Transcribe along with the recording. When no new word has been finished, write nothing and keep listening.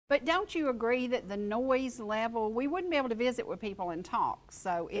But don't you agree that the noise level, we wouldn't be able to visit with people and talk.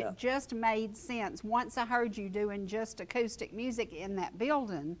 So it just made sense. Once I heard you doing just acoustic music in that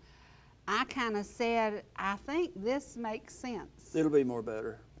building, I kind of said, I think this makes sense. It'll be more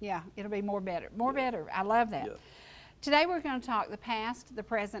better. Yeah, it'll be more better. More better. I love that. Yeah. Today we're going to talk the past, the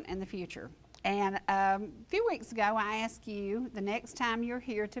present, and the future. And a few weeks ago I asked you, the next time you're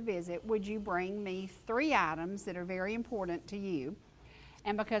here to visit, would you bring me 3 items that are very important to you?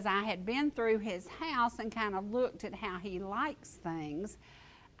 And because I had been through his house and kind of looked at how he likes things,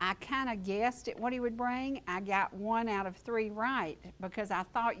 I kind of guessed at what he would bring. I got 1 out of 3 right because I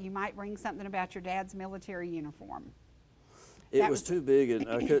thought you might bring something about your dad's military uniform. It was too big and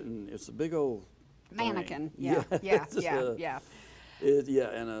I couldn't, it's a big old mannequin. thing. Yeah.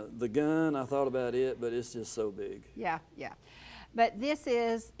 And the gun, I thought about it, but it's just so big. Yeah. But this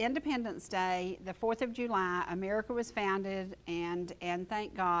is Independence Day, the 4th of July. America was founded and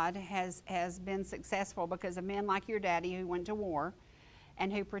thank God has been successful because of men like your daddy who went to war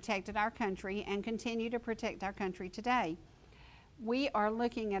and who protected our country and continue to protect our country today. We are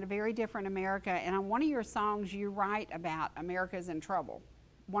looking at a very different America, and on one of your songs you write about America's in trouble.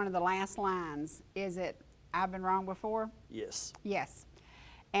 One of the last lines, is it, I've been wrong before? Yes. Yes.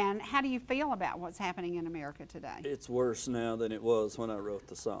 And how do you feel about what's happening in America today? It's worse now than it was when I wrote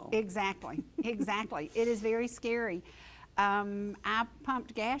the song. Exactly, exactly. It is very scary. I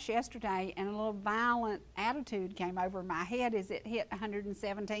pumped gas yesterday and a little violent attitude came over my head as it hit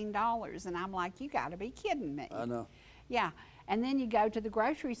 $117. And I'm like, you gotta be kidding me. I know. Yeah, and then you go to the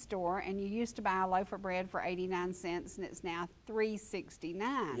grocery store and you used to buy a loaf of bread for 89 cents and it's now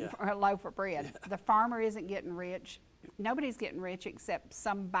 $3.69 for a loaf of bread. Yeah. The farmer isn't getting rich. Nobody's getting rich except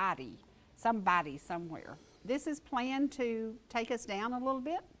somebody somewhere. This is planned to take us down a little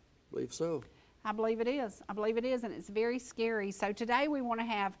bit? I believe so. I believe it is. I believe it is, and it's very scary. So today we want to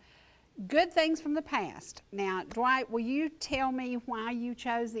have good things from the past. Now, Dwight, will you tell me why you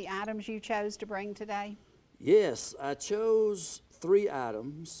chose the items you chose to bring today? Yes, I chose 3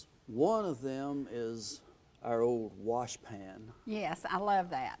 items. One of them is our old wash pan. Yes, I love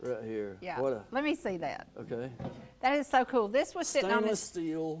that. Right here. Yeah. Let me see that. Okay. That is so cool. This was sitting on stainless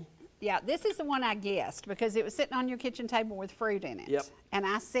steel. Yeah, this is the one I guessed because it was sitting on your kitchen table with fruit in it. Yep. And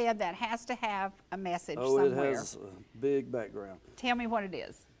I said that has to have a message somewhere. It has a big background. Tell me what it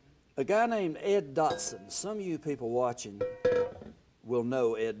is. A guy named Ed Dotson. Some of you people watching will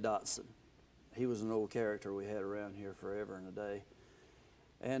know Ed Dotson. He was an old character we had around here forever and a day.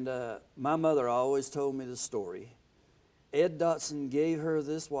 And my mother always told me the story. Ed Dotson gave her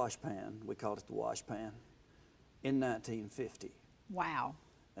this wash pan, we called it the wash pan, in 1950. Wow.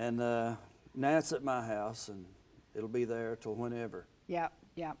 And now it's at my house and it'll be there till whenever. Yep.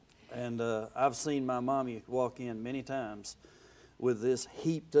 And I've seen my mommy walk in many times with this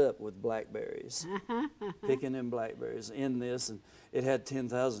heaped up with blackberries, picking them blackberries in this, and it had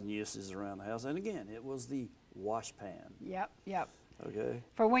 10,000 uses around the house. And again, it was the wash pan. Yep. Okay.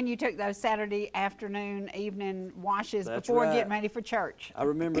 For when you took those Saturday afternoon, evening washes That's before right. getting ready for church. I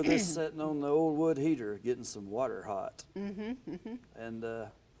remember this sitting on the old wood heater, getting some water hot. And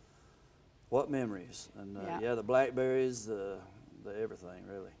what memories. And yeah, the blackberries, the everything,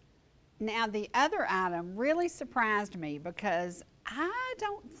 really. Now, the other item really surprised me because I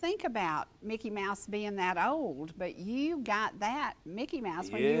don't think about Mickey Mouse being that old, but you got that Mickey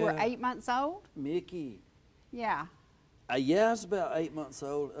Mouse when you were 8 months old? Mickey. Yeah. Yeah, I was about 8 months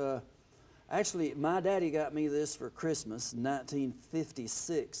old. Actually, my daddy got me this for Christmas,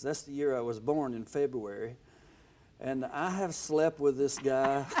 1956. That's the year I was born, in February. And I have slept with this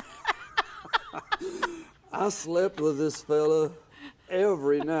guy. I slept with this fella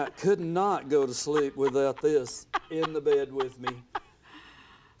every night. Could not go to sleep without this in the bed with me.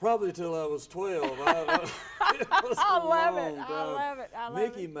 Probably till I was 12. I love it.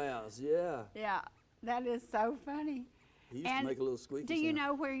 Mickey Mouse, yeah. Yeah, that is so funny. He used to make a little squeaky sound. Do you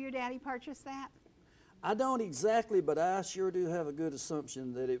know where your daddy purchased that? I don't exactly, but I sure do have a good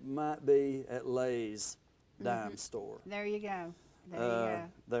assumption that it might be at Lay's dime store. There you go. There you go.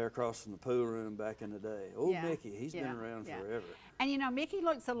 There across from the pool room back in the day. Old Mickey, he's been around forever. And you know, Mickey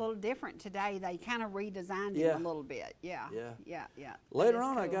looks a little different today. They kind of redesigned him a little bit. Yeah. Later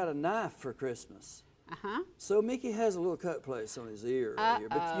on, I got a knife for Christmas. So Mickey has a little cut place on his ear right here,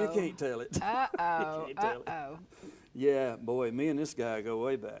 but you can't tell it. Yeah, boy, me and this guy go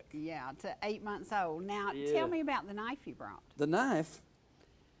way back. Yeah, to 8 months old. Now, tell me about the knife you brought. The knife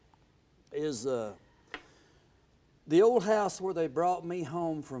is the old house where they brought me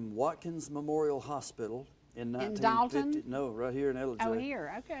home from Watkins Memorial Hospital in 1950. Dalton? No, right here in Ellijay. Oh,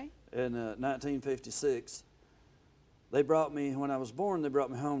 here, okay. In 1956. they brought me, when I was born, they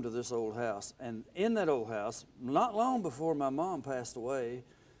brought me home to this old house. And in that old house, not long before my mom passed away,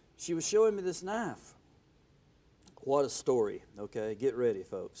 she was showing me this knife. What a story, okay? Get ready,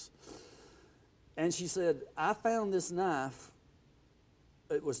 folks. And she said, I found this knife.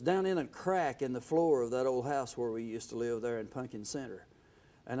 It was down in a crack in the floor of that old house where we used to live there in Pumpkin Center.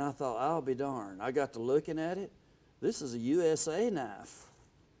 And I thought, I'll be darned. I got to looking at it. This is a USA knife.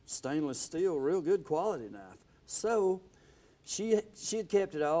 Stainless steel, real good quality knife. So she had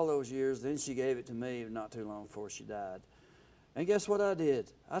kept it all those years. Then she gave it to me not too long before she died. And guess what I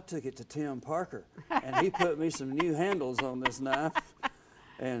did? I took it to Tim Parker, and he put me some new handles on this knife.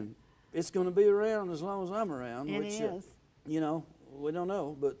 And it's going to be around as long as I'm around. It which, is. You know, we don't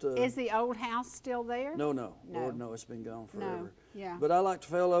know, but Is the old house still there? no, Lord, no, it's been gone forever. No. Yeah. But I like to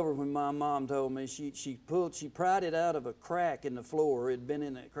fell over when my mom told me she pried it out of a crack in the floor. It had been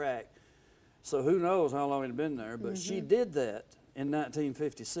in that crack, so who knows how long it had been there. But she did that in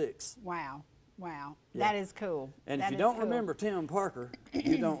 1956. Wow, wow, Yeah. that is cool. And That if you is don't cool. remember Tim Parker,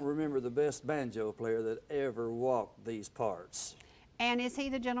 you don't remember the best banjo player that ever walked these parts. And is he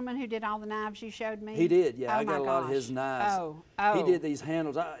the gentleman who did all the knives you showed me? He did, yeah. Oh I got my a lot of gosh. his knives. Oh. He did these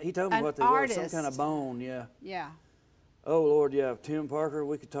handles. He told me An what they were, some kind artist. of bone, yeah. Yeah, Oh, Lord, yeah, Tim Parker,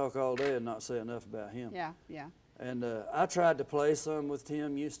 we could talk all day and not say enough about him. yeah, yeah. And I tried to play some with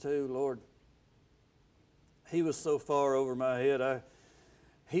Tim, used to, Lord. He was so far over my head.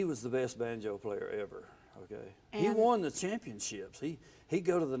 He was the best banjo player ever, okay? He And- won the championships. He'd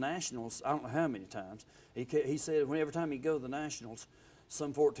go to the Nationals, I don't know how many times. He said every time he'd go to the Nationals,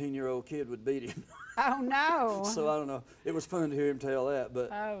 some 14-year-old kid would beat him. Oh no. So I don't know. It was fun to hear him tell that,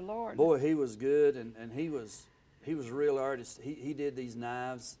 but Oh Lord. boy, he was good, and he was a real artist. He did these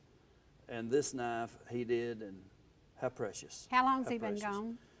knives, and this knife he did, and how precious. How long's How he been precious.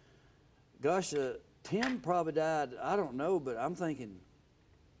 gone? Gosh, Tim probably died, I don't know, but I'm thinking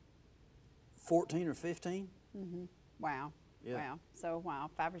 14 or 15. Wow. Yeah. Wow. So wow,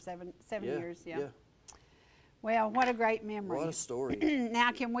 5 or 7 Yeah, years. Yeah. Well, what a great memory. What a story.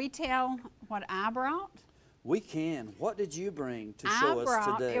 Now, can we tell what I brought? We can. What did you bring to show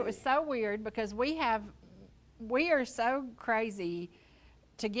us today? It was so weird because we are so crazy.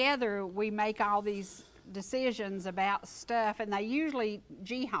 Together, we make all these decisions about stuff, and they usually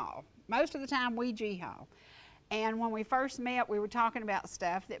G-haul. Most of the time, we G-haul. And when we first met, we were talking about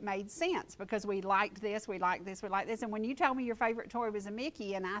stuff that made sense because we liked this, we liked this, we liked this. And when you told me your favorite toy was a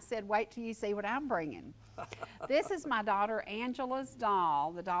Mickey, and I said, wait till you see what I'm bringing. This is my daughter Angela's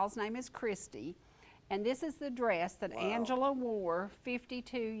doll. The doll's name is Christy. And this is the dress that Angela wore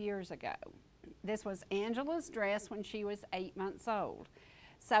 52 years ago. This was Angela's dress when she was 8 months old.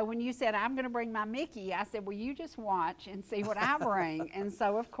 So when you said, I'm going to bring my Mickey, I said, well, you just watch and see what I bring. And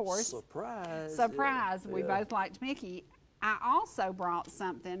so, of course, surprise. we Yeah. both liked Mickey. I also brought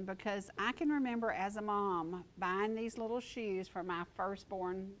something because I can remember as a mom buying these little shoes for my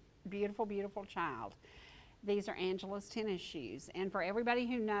firstborn, beautiful, beautiful child. These are Angela's tennis shoes. And for everybody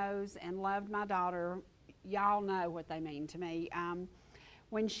who knows and loved my daughter, y'all know what they mean to me.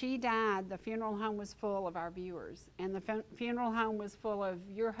 When she died, the funeral home was full of our viewers, and the funeral home was full of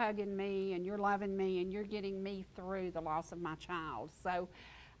you're hugging me and you're loving me and you're getting me through the loss of my child. So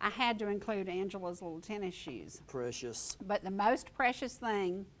I had to include Angela's little tennis shoes. Precious. But the most precious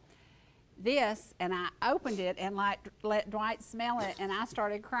thing, this, and I opened it and let Dwight smell it, and I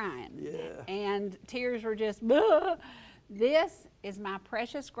started crying. Yeah. And tears were just, "Bleh." This is my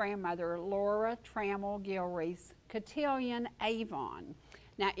precious grandmother, Laura Trammell Gilreath's cotillion Avon.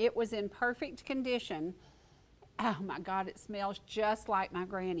 Now, it was in perfect condition. Oh my God, it smells just like my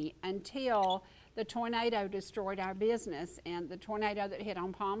granny until the tornado destroyed our business. And the tornado that hit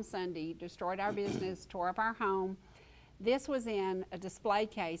on Palm Sunday destroyed our business, tore up our home. This was in a display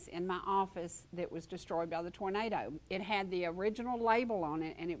case in my office that was destroyed by the tornado. It had the original label on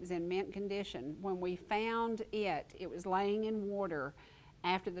it, and it was in mint condition. When we found it, it was laying in water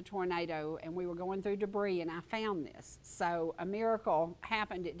after the tornado, and we were going through debris, and I found this. So a miracle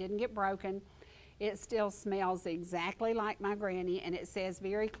happened. It didn't get broken. It still smells exactly like my granny, and it says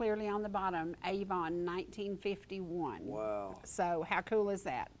very clearly on the bottom, Avon 1951. Wow. So how cool is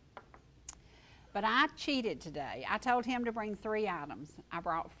that? But I cheated today. I told him to bring 3 items. I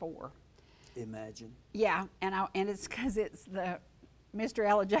brought 4. Imagine. Yeah, and it's because it's the Mr.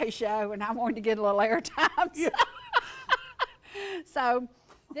 Ellijay show, and I wanted to get a little airtime. Yeah. So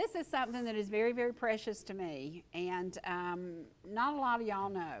this is something that is very, very precious to me, and not a lot of y'all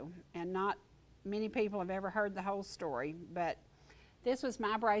know, and not many people have ever heard the whole story, but this was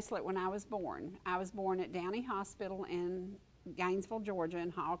my bracelet when I was born. I was born at Downey Hospital in Gainesville, Georgia,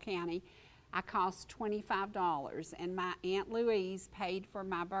 in Hall County. I cost $25, and my Aunt Louise paid for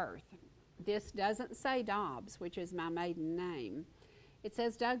my birth. This doesn't say Dobbs, which is my maiden name. It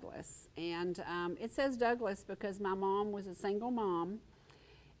says Douglas, and it says Douglas because my mom was a single mom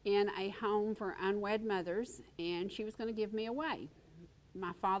in a home for unwed mothers, and she was going to give me away.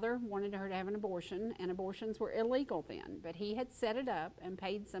 My father wanted her to have an abortion, and abortions were illegal then, but he had set it up and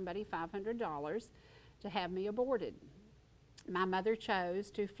paid somebody $500 to have me aborted. My mother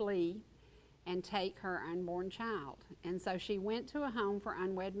chose to flee and take her unborn child, and so she went to a home for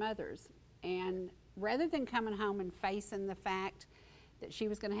unwed mothers, and rather than coming home and facing the fact that she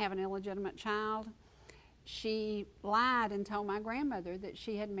was going to have an illegitimate child, she lied and told my grandmother that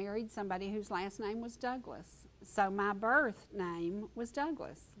she had married somebody whose last name was Douglas. So my birth name was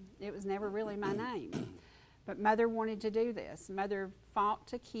Douglas. It was never really my name. But Mother wanted to do this. Mother fought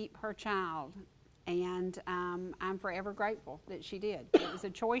to keep her child, and I'm forever grateful that she did. It was a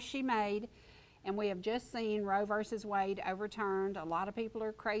choice she made, and we have just seen Roe versus Wade overturned. A lot of people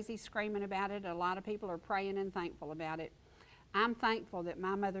are crazy screaming about it. A lot of people are praying and thankful about it. I'm thankful that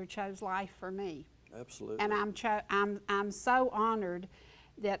my mother chose life for me. Absolutely. And I'm so honored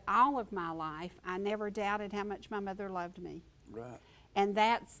that all of my life I never doubted how much my mother loved me. Right. And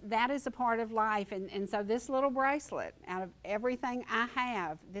that is a part of life. And so this little bracelet, out of everything I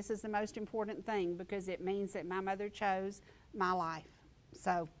have, this is the most important thing because it means that my mother chose my life.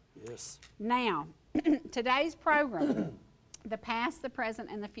 So yes. Now, today's program, the past, the present,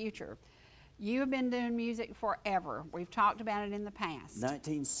 and the future. You have been doing music forever. We've talked about it in the past.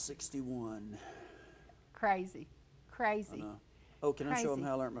 1961. Crazy, crazy. I know. Oh, can I show them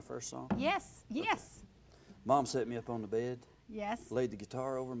how I learned my first song? Yes, yes. Okay. Mom set me up on the bed. Yes. Laid the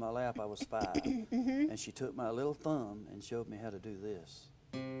guitar over my lap. I was 5. And she took my little thumb and showed me how to do this.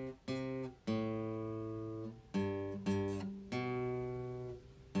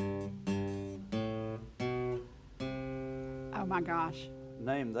 Oh my gosh.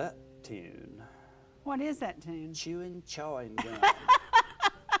 Name that tune. What is that tune? Chewing, chawing gum.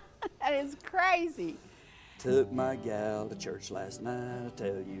 That is crazy. Took my gal to church last night. I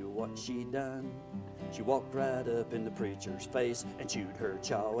tell you what she done. She walked right up in the preacher's face and chewed her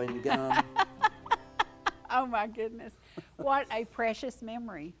chawing gum. Oh my goodness. What a precious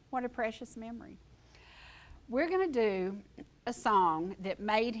memory. What a precious memory. We're going to do a song that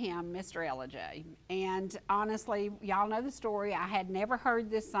made him Mr. Ellijay. And honestly, y'all know the story. I had never heard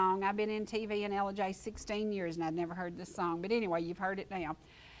this song. I've been in TV and Ellijay 16 years and I'd never heard this song. But anyway, you've heard it now.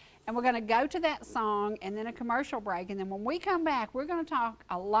 And we're going to go to that song and then a commercial break. And then when we come back, we're going to talk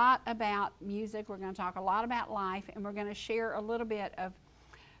a lot about music. We're going to talk a lot about life. And we're going to share a little bit of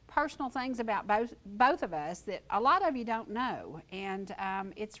personal things about both of us that a lot of you don't know. And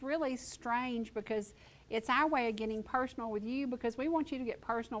it's really strange because it's our way of getting personal with you because we want you to get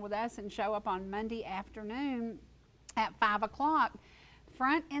personal with us and show up on Monday afternoon at 5 o'clock.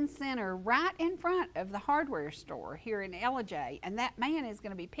 Front and center, right in front of the hardware store here in Ellijay, and that man is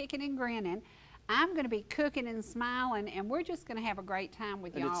going to be picking and grinning. I'm going to be cooking and smiling, and we're just going to have a great time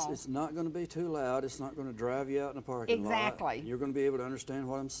with y'all. It's not going to be too loud. It's not going to drive you out in the parking lot. Exactly. You're going to be able to understand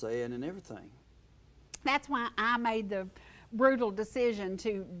what I'm saying and everything. That's why I made the brutal decision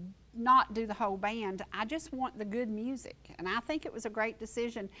to not do the whole band. I just want the good music, and I think it was a great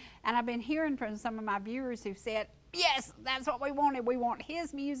decision. And I've been hearing from some of my viewers who said, yes, that's what we wanted. We want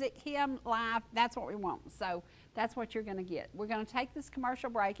his music, him live. That's what we want. So that's what you're going to get. We're going to take this commercial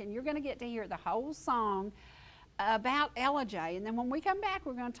break, and you're going to get to hear the whole song about Ellijay. And then when we come back,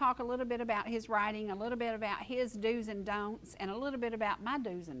 we're going to talk a little bit about his writing, a little bit about his do's and don'ts, and a little bit about my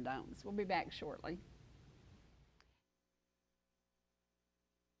do's and don'ts. We'll be back shortly.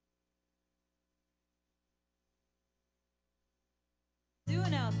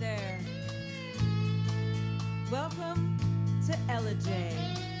 Doing out there? Welcome to Ellijay.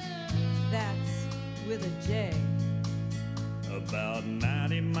 That's with a J. About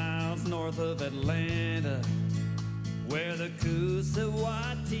 90 miles north of Atlanta, where the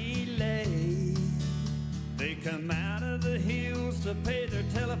Coosawhatee lay, they come out of the hills to pay their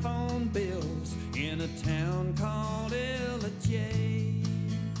telephone bills in a town called Ellijay.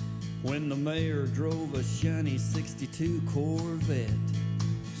 When the mayor drove a shiny 62 Corvette,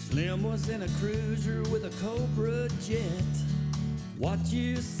 Slim was in a cruiser with a Cobra jet. What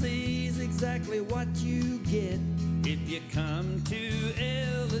you see is exactly what you get if you come to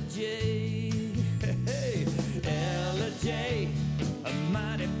Ellijay. Hey, Ellijay, a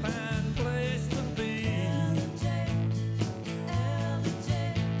mighty fine place to be.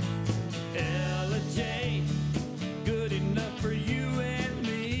 Ellijay, good enough for you and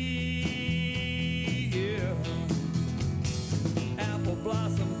me. Yeah. Apple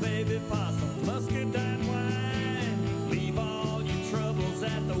blossom, baby possum,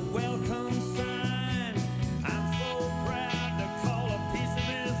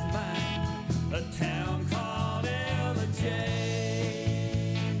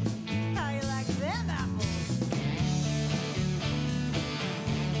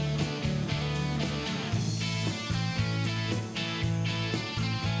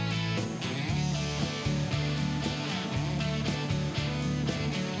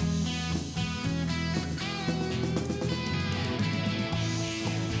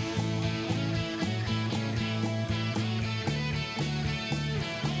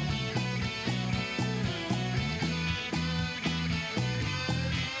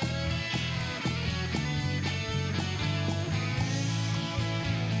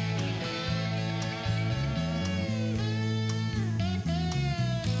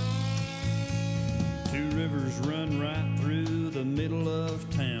 the middle of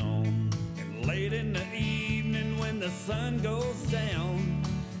town. And late in the evening when the sun goes down,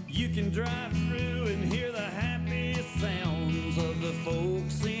 you can drive through and hear the happy sounds of the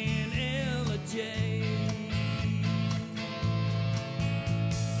folks in Ellijay.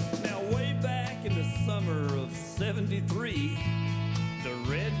 Now way back in the summer of '73, the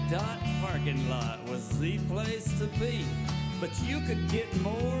Red Dot parking lot was the place to be. But you could get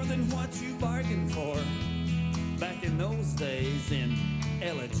more than what you bargained for back in those days in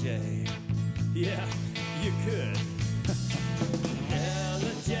Ellijay. Yeah, you could.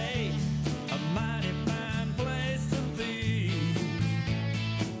 Ellijay, a mighty fine place to be.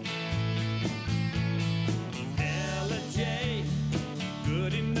 Ellijay,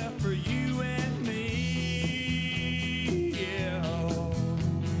 good enough for you and me. Yeah,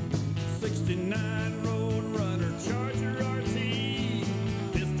 69 Road Runner, Charger RT,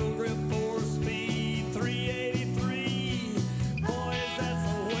 pistol grip 4-speed, 383. Boys, that's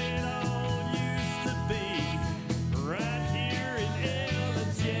the way it all used to be, right here in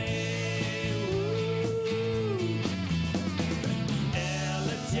Ellijay.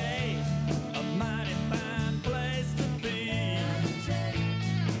 Ellijay, a mighty fine place to be.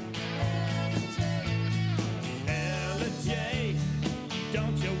 Ellijay,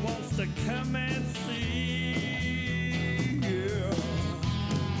 don't you want to come and see? Yeah.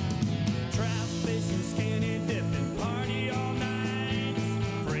 Trout fishing, skinny dipping, party all night.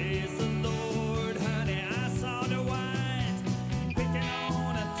 Praise the Lord, honey, I saw Dwight picking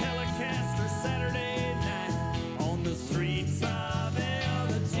on a Telecaster Saturday night on the streets of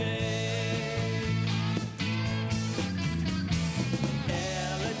Ellijay.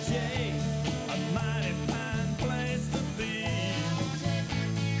 Ellijay, a mighty fine place to be.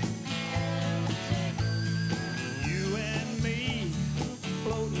 You and me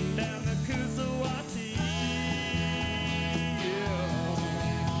floating down the Coosawhatee. Yeah.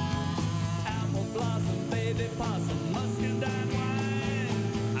 Apple blossom, baby possum, muscadine wine.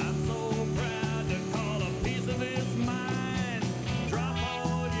 I'm so proud to call a piece of this mine. Drop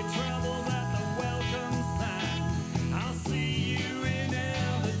all your troubles at the welcome sign. I'll see you in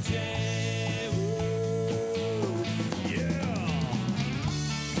Ellijay. Woo, yeah.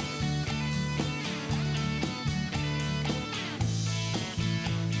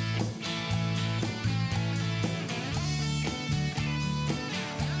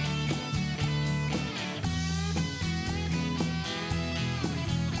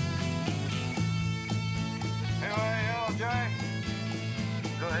 Anyway, Ellijay,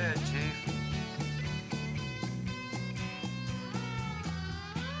 go ahead, Chief.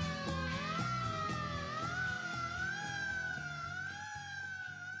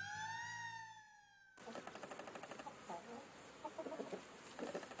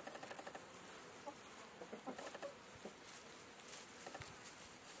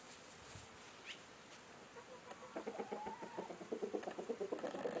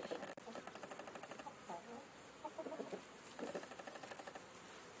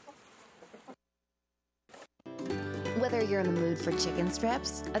 Whether you're in the mood for chicken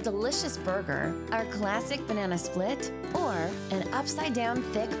strips, a delicious burger, our classic banana split, or an upside-down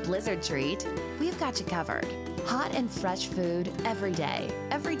thick blizzard treat, we've got you covered. Hot and fresh food every day,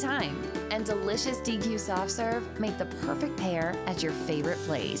 every time. And delicious DQ soft serve make the perfect pair at your favorite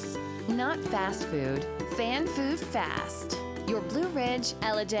place. Not fast food, fan food fast. Your Blue Ridge,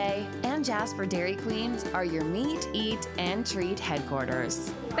 Ellijay, and Jasper Dairy Queens are your meet, eat, and treat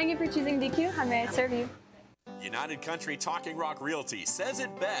headquarters. Thank you for choosing DQ. How may I serve you? United Country Talking Rock Realty says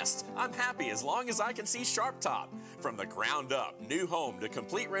it best. I'm happy as long as I can see Sharp Top. From the ground up, new home to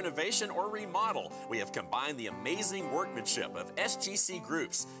complete renovation or remodel, we have combined the amazing workmanship of SGC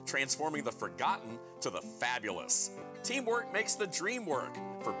Groups, transforming the forgotten to the fabulous. Teamwork makes the dream work.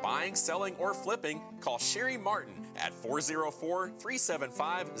 For buying, selling, or flipping, call Sherry Martin at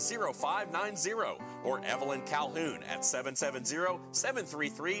 404-375-0590 or Evelyn Calhoun at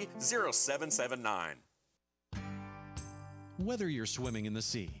 770-733-0779. Whether you're swimming in the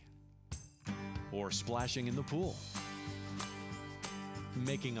sea or splashing in the pool,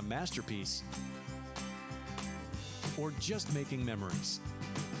 making a masterpiece, or just making memories,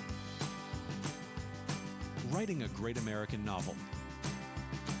 writing a great American novel,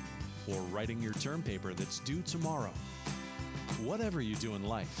 or writing your term paper that's due tomorrow. Whatever you do in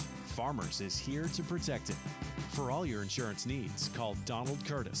life, Farmers is here to protect it. For all your insurance needs, call Donald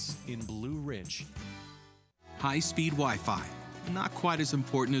Curtis in Blue Ridge. High-speed Wi-Fi, Not quite as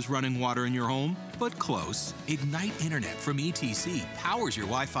important as running water in your home, but close. Ignite Internet from ETC powers your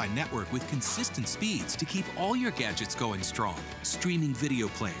Wi-Fi network with consistent speeds to keep all your gadgets going strong. Streaming video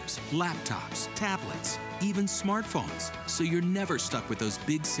players, laptops, tablets, even smartphones, so you're never stuck with those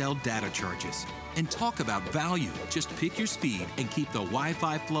big cell data charges. And talk about value. Just pick your speed and keep the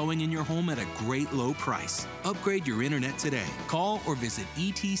Wi-Fi flowing in your home at a great low price. Upgrade your internet today. Call or visit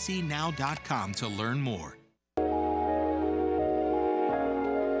etcnow.com to learn more.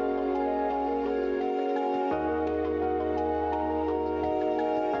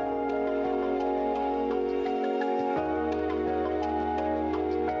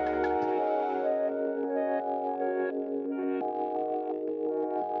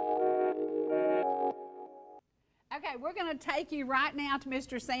 Okay, we're going to take you right now to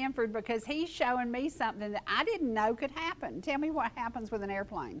Mr. Sanford because he's showing me something that I didn't know could happen. Tell me what happens with an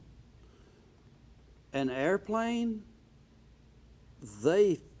airplane. An airplane,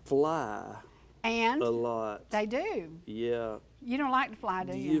 they fly And a lot. they do. Yeah. You don't like to fly,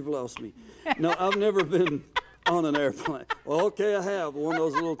 do you? You've lost me. No, I've never been on an airplane. Well, okay, I have. One of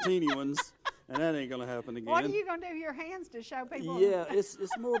those little teeny ones, and that ain't going to happen again. What are you going to do with your hands to show people? Yeah, it's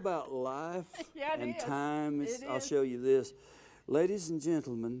more about life Yeah, it and is. time. It I'll is. show you this. Ladies and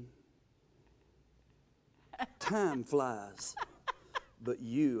gentlemen, time flies, but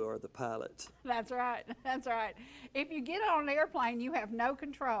you are the pilot. That's right. That's right. If you get on an airplane, you have no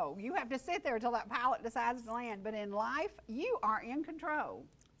control. You have to sit there until that pilot decides to land. But in life, you are in control.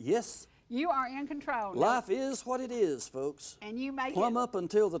 Yes. You are in control. Life is what it is, folks. And you make Plumb it. up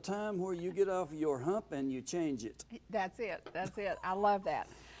until the time where you get off your hump and you change it. That's it. That's it. I love that.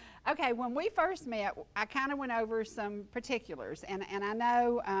 Okay, when we first met, I kind of went over some particulars, and I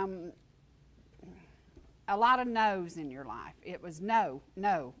know a lot of no's in your life. It was no,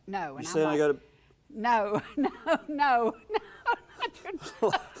 no, no. You saying I got no, no, no, no.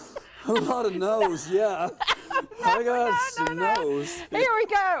 a lot of no's, yeah. I got some no's. Here we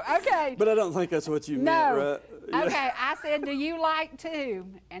go. Okay. But I don't think that's what you meant, No. right? Yeah. Okay, I said, do you like to?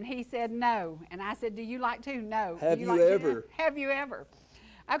 And he said, no. And I said, do you like to? No. Have Do you like to? ever? Have you ever?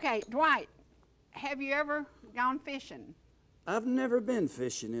 Okay, Dwight, have you ever gone fishing? I've never been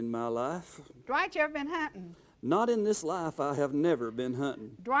fishing in my life. Dwight, you ever been hunting? Not in this life. I have never been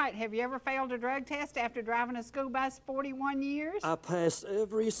hunting. Dwight, have you ever failed a drug test after driving a school bus 41 years? I passed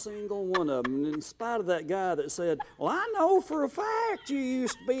every single one of them, and in spite of that guy that said, well, I know for a fact you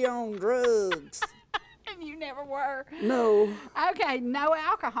used to be on drugs. And you never were. No. Okay, no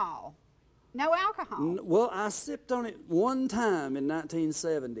alcohol. No alcohol. Well, I sipped on it one time in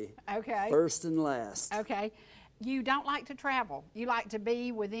 1970. Okay. First and last. Okay. You don't like to travel. You like to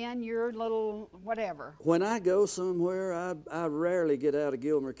be within your little whatever. When I go somewhere, I rarely get out of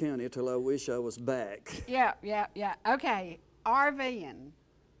Gilmer County until I wish I was back. Yeah, yeah, yeah. Okay, RVing.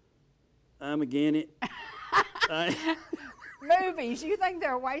 I'm again it. Movies, you think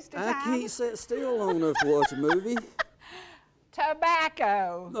they're a waste of time? I can't sit still long enough to watch a movie.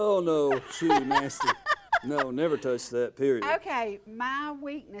 Tobacco. Oh, no, chew, nasty. No, never touch that, period. Okay, my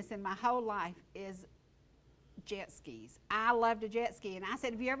weakness in my whole life is jet skis. I love to jet ski, and I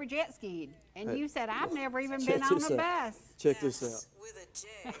said, have you ever jet skied? And Hey, you said, I've never even check been on this a out. bus. Check this out. With a J.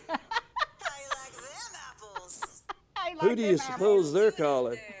 How you like them apples? I Who like do you them suppose they're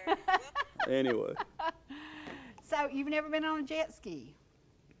calling? There. Anyway. So you've never been on a jet ski?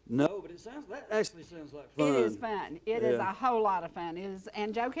 No, but that actually sounds like fun. It is fun. It is a Yeah. whole lot of fun. It is,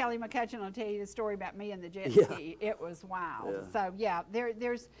 and Joe Kelly McCutcheon will tell you the story about me and the jet Yeah. ski. It was wild. Yeah. So yeah,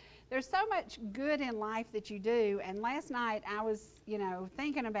 there's so much good in life that you do. And last night I was,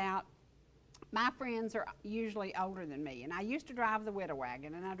 thinking about my friends are usually older than me, and I used to drive the widow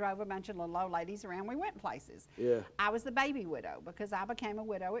wagon, and I drove a bunch of little old ladies around. We went places. Yeah. I was the baby widow because I became a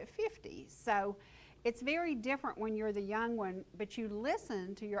widow at 50. So it's very different when you're the young one, but you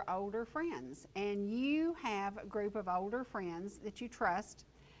listen to your older friends, and you have a group of older friends that you trust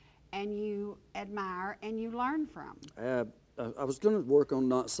and you admire and you learn from. I was going to work on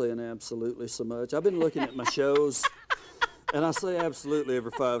not saying absolutely so much. I've been looking at my shows, and I say absolutely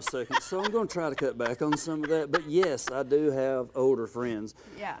every 5 seconds, so I'm going to try to cut back on some of that. But yes, I do have older friends,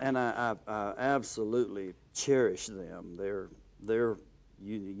 Yeah. and I absolutely cherish them.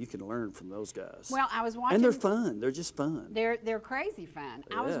 You can learn from those guys. Well, I was watching. And they're fun. They're just fun. They're crazy fun.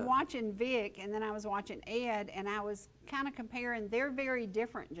 I was Yeah. watching Vic, and then I was watching Ed, and I was kind of comparing. They're very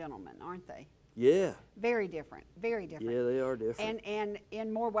different gentlemen, aren't they? Yeah. Very different. Very different. Yeah, they are different. And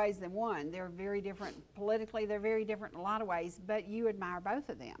in more ways than one. They're very different politically. They're very different in a lot of ways. But you admire both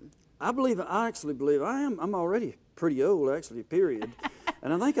of them. I actually believe I'm already pretty old, actually, period.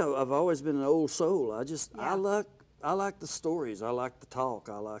 And I think I've always been an old soul. I I like the stories. I like the talk.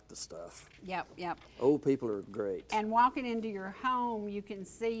 I like the stuff. Yep, yep. Old people are great. And walking into your home, you can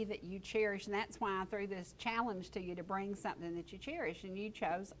see that you cherish, and that's why I threw this challenge to you to bring something that you cherish, and you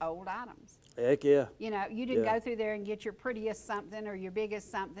chose old items. Heck yeah. You know, you didn't go through there and get your prettiest something or your biggest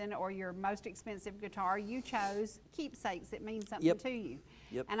something or your most expensive guitar. You chose keepsakes that mean something to you.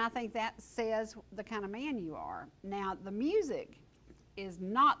 Yep. And I think that says the kind of man you are. Now, the music is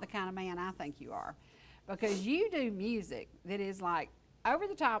not the kind of man I think you are, because you do music that is like over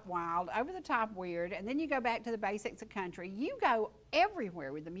the top wild, over the top weird, and then you go back to the basics of country. You go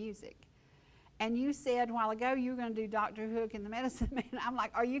everywhere with the music. And you said a while ago you were going to do Dr. Hook and the Medicine Man. I'm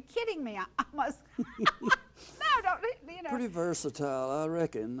like, are you kidding me? I almost, no, don't, you know. Pretty versatile, I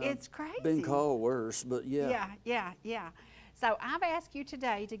reckon. It's crazy. Been called worse, but yeah. Yeah. So I've asked you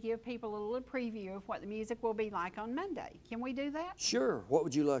today to give people a little preview of what the music will be like on Monday. Can we do that? Sure. What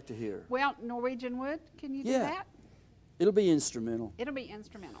would you like to hear? Well, Norwegian Wood, can you do that? It'll be instrumental. It'll be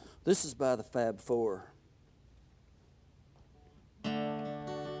instrumental. This is by the Fab Four.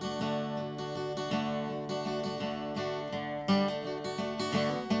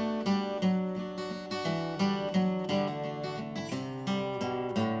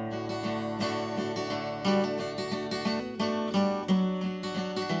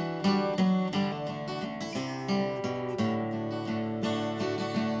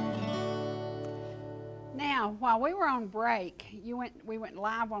 While we were on break, we went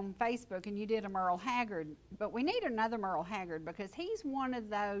live on Facebook and you did a Merle Haggard, but we need another Merle Haggard because he's one of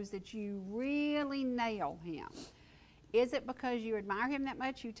those that you really nail him. Is it because you admire him that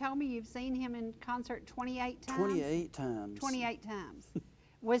much? You told me you've seen him in concert 28 times? 28 times. 28 times.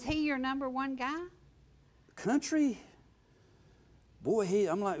 Was he your #1 guy? Country? Boy,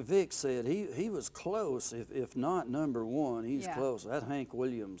 I'm like Vic said, he was close, if not #1, he's close. That Hank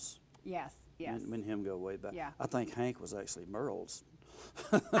Williams. Yes. Yes. Me and him go way back. Yeah. I think Hank was actually Merle's.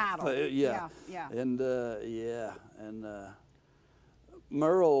 Idol. Yeah. And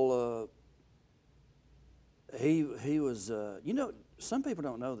Merle, he was, you know, some people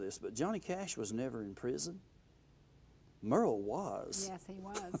don't know this, but Johnny Cash was never in prison. Merle was. Yes, he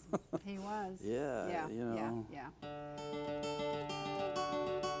was. He was. Yeah, you know. Yeah.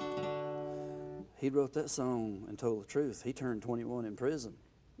 He wrote that song and told the truth. He turned 21 in prison.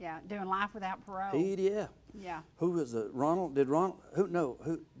 Yeah, doing Life Without Parole. Yeah. Who was it?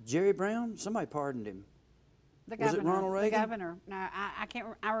 Jerry Brown? Somebody pardoned him. The governor. Was it Ronald Reagan? The governor. No, I can't.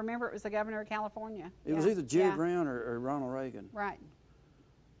 I remember it was the governor of California. It was either Jerry Brown or Ronald Reagan. Right.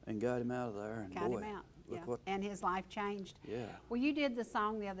 And got him out of there. And got boy, him out. Look what. And his life changed. Yeah. Well, you did the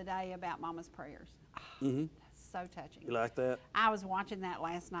song the other day about Mama's prayers. Mm-hmm. So touching. You like that? I was watching that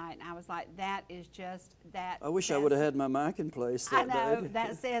last night, and I was like, that is just that. I wish I would have had my mic in place that day. I know,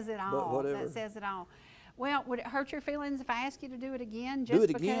 that says it all. But whatever. That says it all. Well, would it hurt your feelings if I asked you to do it again? Do it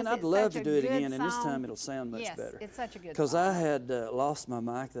again? I'd love to do it again, and this time it'll sound much better. Yes, it's such a good song. Because I had lost my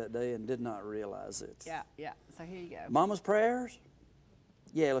mic that day and did not realize it. Yeah. So here you go. Mama's Prayers?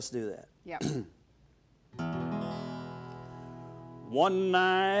 Yeah, let's do that. Yep. One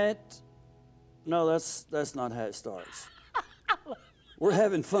night. No, that's not how it starts. We're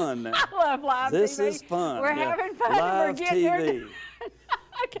having fun now. I love live this TV. This is fun. We're having fun. Live We're getting TV.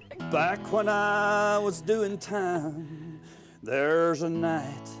 Okay. Back when I was doing time, there's a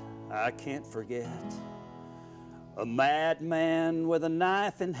night I can't forget. A madman with a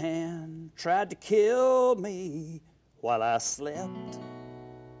knife in hand tried to kill me while I slept.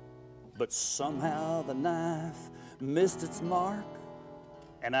 But somehow the knife missed its mark,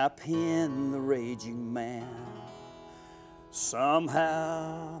 and I pinned the raging man.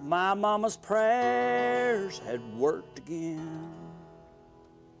 Somehow my mama's prayers had worked again.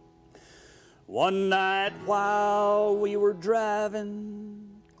 One night while we were driving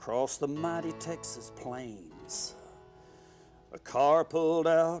across the mighty Texas plains, a car pulled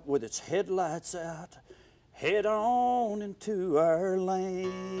out with its headlights out, head on into our lane.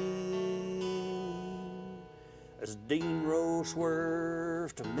 As Dean Rowe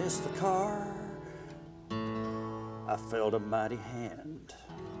swerved to miss the car, I felt a mighty hand.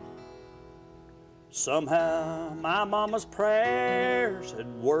 Somehow my mama's prayers had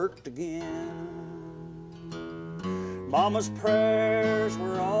worked again. Mama's prayers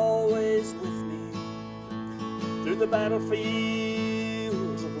were always with me through the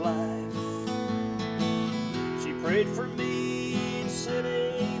battlefields of life. She prayed for me and said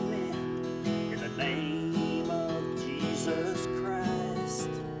amen in the name of Jesus Christ.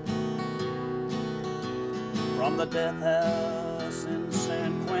 From the death house in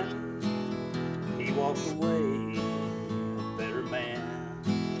San Quentin, he walked away a better man.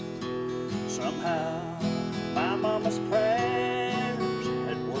 Somehow my mama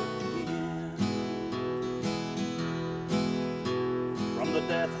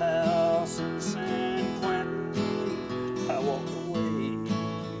bathhouse in San Quentin, I walked away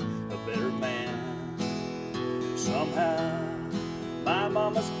a better man. Somehow my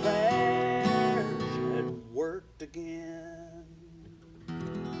mama's prayers had worked again.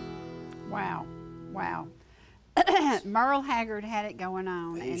 Wow, wow. Merle Haggard had it going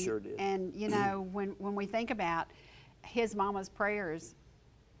on. He sure did. And you know, when we think about his mama's prayers,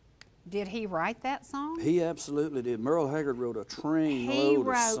 did he write that song? He absolutely did. Merle Haggard wrote a train load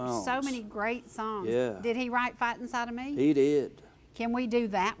of songs. He wrote so many great songs. Yeah. Did he write Fight Inside of Me? He did. Can we do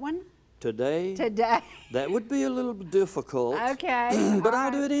that one? Today? Today. That would be a little difficult. Okay. But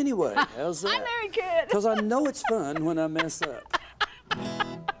I'll do it anyway. How's that? I know he could. Because I know it's fun when I mess up.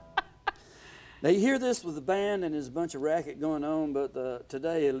 Now you hear this with the band and there's a bunch of racket going on, but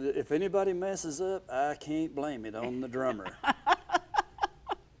today, if anybody messes up, I can't blame it on the drummer.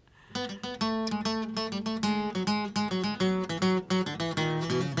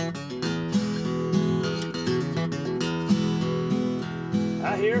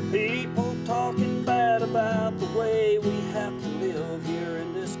 I hear people talking bad about the way we have to live here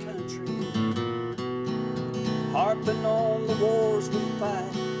in this country, harping on the wars we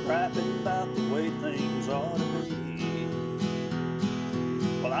fight, rapping about the way things ought to be.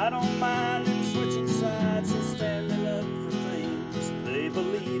 Well, I don't mind them switching sides and standing up for things they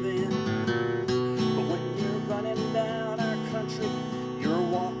believe in, but when you're running down our country, you're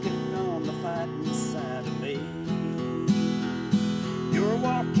walking on the fighting side of me. You're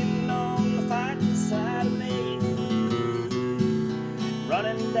walking on the fighting side of me,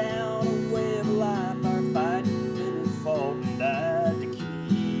 running down a way of life our fighting men have fought and died to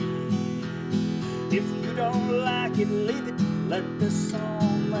keep. If you don't like it, leave it. Let this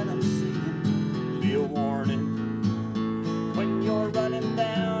song that I'm singing be a warning. When you're running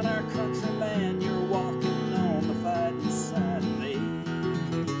down our country, man, you're walking on the fighting side of me.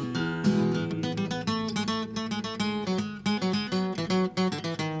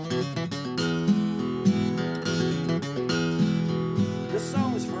 This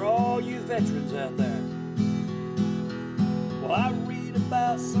song is for all you veterans out there. Well, I read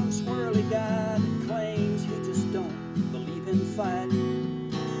about some swirly guy that claims he just don't believe in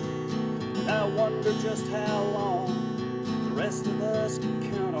fighting, and I wonder just how long the rest of us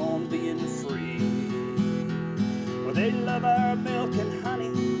can count on being free. Well, they love our milk and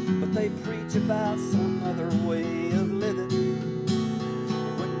honey, but they preach about some other way of living.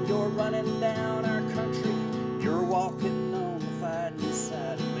 When you're running down our country, you're walking on the fighting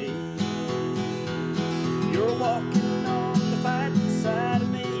side of me. You're walking on the fighting side of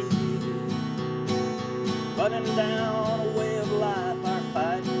me, running down a way of life our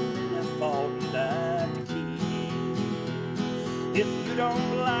fighting men have fought and died to keep. If you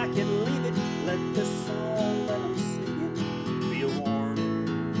don't like it, leave it. Let this song that I'm singing be a warning.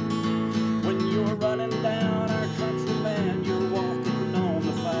 When you're running down our country, man, you're walking on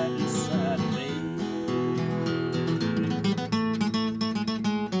the fighting side of me.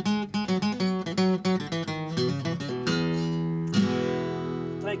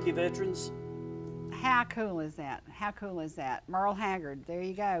 Thank you, veterans. How cool is that? How cool is that? Merle Haggard, there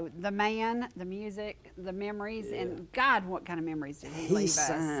you go. The man, the music, the memories, Yeah. and God, what kind of memories did he He leave us?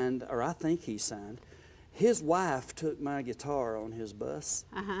 signed, or I think he signed, his wife took my guitar on his bus,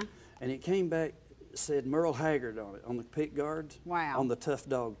 and it came back, said Merle Haggard on it, on the pick guard, Wow. on the Tough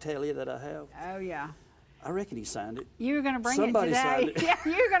Dog Tally that I have. Oh, yeah. I reckon he signed it. You were going to bring Somebody it today. signed it. Yeah,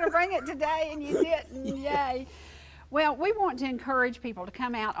 you were going to bring it today, and you didn't. Yay. Well, we want to encourage people to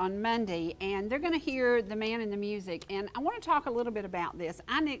come out on Monday, and they're going to hear the man and the music. And I want to talk a little bit about this.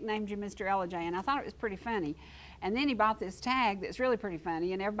 I nicknamed you Mr. Ellijay, and I thought it was pretty funny. And then he bought this tag that's really pretty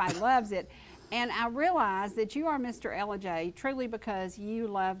funny, and everybody loves it. And I realized that you are Mr. Ellijay truly because you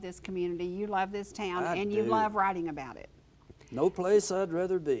love this community, you love this town, and you love writing about it. No place I'd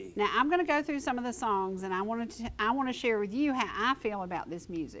rather be. Now, I'm going to go through some of the songs, and I want to share with you how I feel about this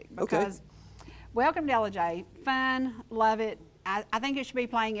music. Because Welcome to Ellijay, fun, love it. I think it should be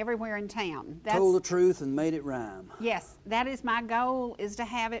playing everywhere in town. Told the truth and made it rhyme. Yes, that is my goal, is to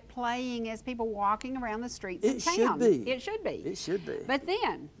have it playing as people walking around the streets of It town. should be. It should be. It should be. But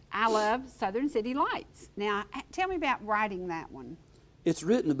then, I love Southern City Lights. Now, tell me about writing that one. It's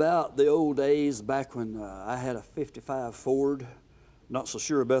written about the old days back when I had a '55 Ford. Not so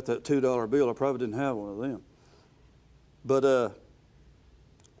sure about that $2 bill. I probably didn't have one of them. But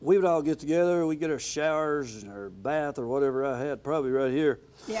we would all get together. We'd get our showers and our bath or whatever I had, probably right here.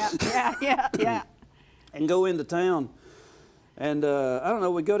 Yeah. And go into town And I don't know,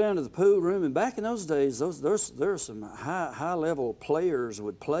 we'd go down to the pool room, and back in those days, there's some high level players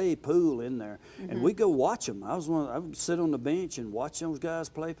would play pool in there, and we'd go watch them. I would sit on the bench and watch those guys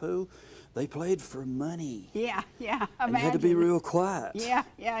play pool. They played for money. Yeah, yeah. And you had to be real quiet. Yeah.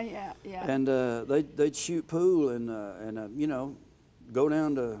 And they'd shoot pool and you know, going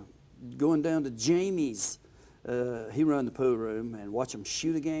down to Jamie's. He run the pool room and watch them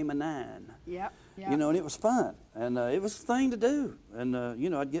shoot a game of 9. Yep. You know, and it was fun, and it was a thing to do. And you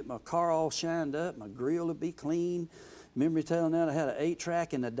know, I'd get my car all shined up, my grill would be clean. Remember telling that I had an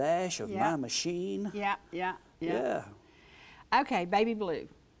 8-track in the dash of my machine? Yeah. Okay, Baby Blue.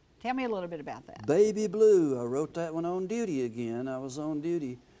 Tell me a little bit about that. Baby Blue. I wrote that one on duty again. I was on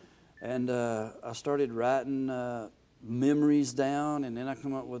duty, and I started writing memories down, and then I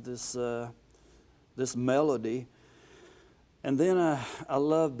come up with this this melody. And then I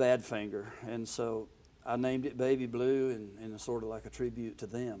love Badfinger, and so I named it Baby Blue, and sort of like a tribute to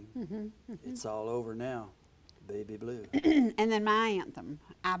them. It's all over now, Baby Blue. And then my anthem,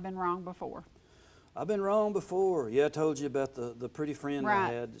 I've Been Wrong Before. I've been wrong before. Yeah, I told you about the pretty friend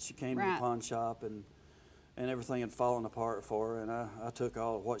I had. She came to the pawn shop, and everything had fallen apart for her, and I took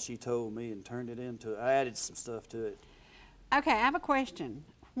all of what she told me and turned it into, I added some stuff to it. Okay, I have a question.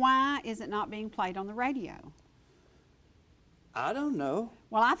 Why is it not being played on the radio? I don't know.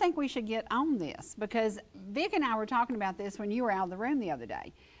 Well, I think we should get on this, because Vic and I were talking about this when you were out of the room the other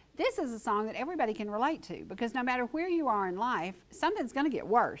day. This is a song that everybody can relate to, because no matter where you are in life, something's going to get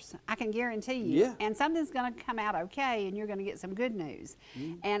worse. I can guarantee you. Yeah. And something's going to come out okay, and you're going to get some good news.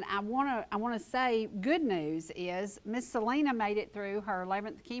 And I want to say good news is Miss Selena made it through her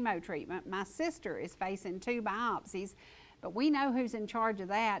 11th chemo treatment. My sister is facing 2 biopsies. But we know who's in charge of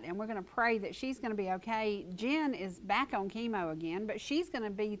that, and we're going to pray that she's going to be okay. Jen is back on chemo again, but she's going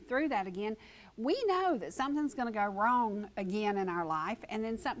to be through that again. We know that something's going to go wrong again in our life, and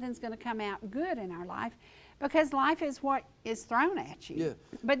then something's going to come out good in our life, because life is what is thrown at you. Yeah.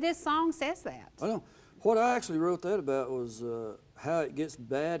 But this song says that. I know. What I actually wrote that about was how it gets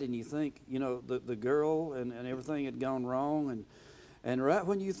bad, and you think, you know, the girl and everything had gone wrong, and right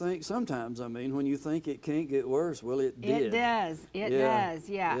when you think, sometimes, I mean, when you think it can't get worse, well, it did. It does. It does.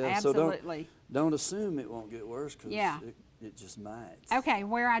 Yeah, absolutely. So don't assume it won't get worse, because it just might. Okay,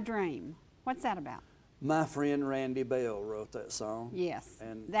 Where I Dream. What's that about? My friend Randy Bell wrote that song. Yes.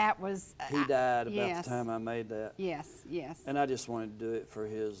 And that was... he died about the time I made that. Yes. And I just wanted to do it for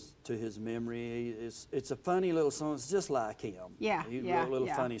to his memory. It's a funny little song. It's just like him. Yeah, He wrote little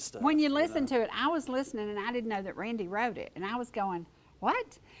funny stuff. When you listen to it, I was listening, and I didn't know that Randy wrote it. And I was going,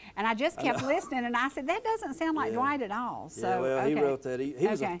 what? And I just kept listening, and I said, that doesn't sound like Dwight at all. So, yeah, well, he wrote that. He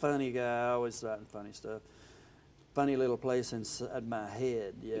was a funny guy. I always writing funny stuff. Funny little place inside my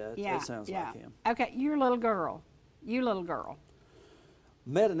head. Yeah, that sounds like him. Okay, you're a little girl. You little girl.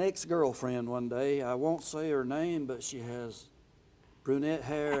 Met an ex-girlfriend one day. I won't say her name, but she has brunette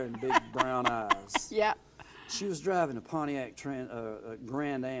hair and big brown eyes. Yeah. She was driving a Pontiac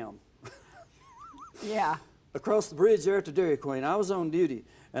Grand Am. Yeah. Across the bridge there at the Dairy Queen. I was on duty,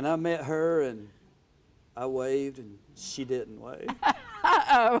 and I met her, and I waved, and she didn't wave.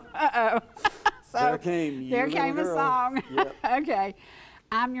 Uh-oh. So there came a song. Yep. Okay.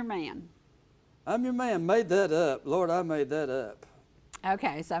 I'm Your Man. I'm Your Man. Made that up. Lord, I made that up.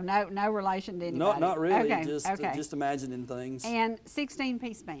 Okay, so no relation to anybody. Not really. Okay. Just imagining things. And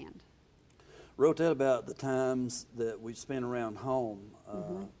 16-piece band. Wrote that about the times that we spent around home.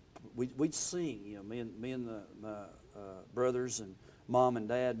 We'd sing, you know, me and my brothers and mom and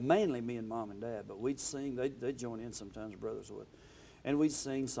dad, mainly me and mom and dad, but we'd sing. They'd join in sometimes, brothers would, and we'd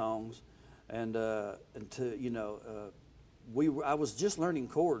sing songs, and to, you know, I was just learning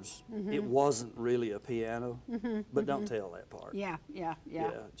chords. It wasn't really a piano, but don't tell that part. Yeah.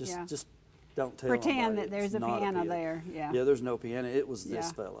 Just don't tell. Pretend that there's a piano there. Yeah. Yeah, there's no piano. It was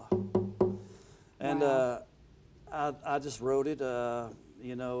this fella, and I just wrote it.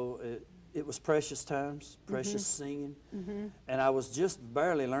 You know, it was precious times, precious singing, and I was just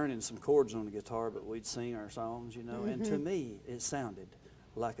barely learning some chords on the guitar, but we'd sing our songs, you know, and to me, it sounded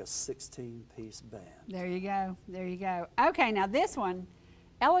like a 16-piece band. There you go. There you go. Okay, now this one,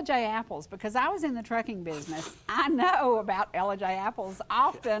 Ellijay apples, because I was in the trucking business. I know about Ellijay apples,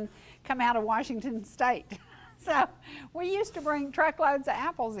 often come out of Washington State. So we used to bring truckloads of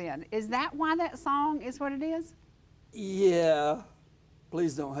apples in. Is that why that song is what it is? Yeah.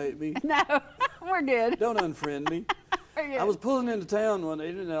 Please don't hate me. No, we're good. Don't unfriend me. We're good. I was pulling into town one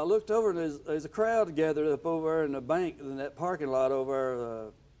evening, and I looked over, and there's a crowd gathered up over there in the bank, in that parking lot over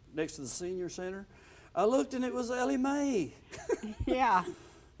there, next to the senior center. I looked, and it was Ellijay. Yeah.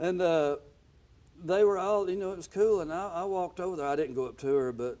 And they were all, you know, it was cool. And I walked over there. I didn't go up to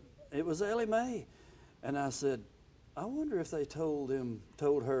her, but it was Ellie Mae. And I said, I wonder if they told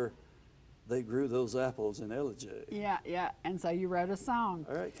her they grew those apples in Ellijay. Yeah, yeah. And so you wrote a song.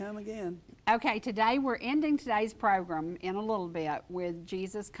 All right, come again. Okay, today we're ending today's program in a little bit with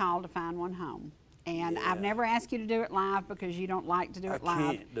Jesus Called to Find One Home. And Yeah. I've never asked you to do it live because you don't like to do it live.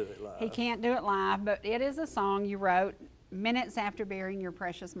 I can't do it live. He can't do it live, but it is a song you wrote minutes after burying your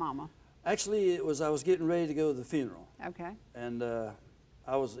precious mama. Actually, I was getting ready to go to the funeral. Okay. And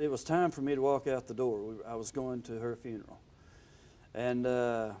it was time for me to walk out the door. I was going to her funeral. And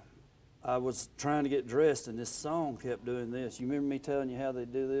I was trying to get dressed, and this song kept doing this. You remember me telling you how they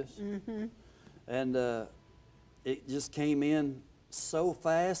do this? Mm-hmm. And it just came in so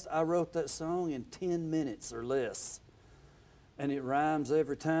fast. I wrote that song in 10 minutes or less. And it rhymes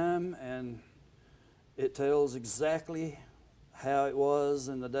every time, and it tells exactly how it was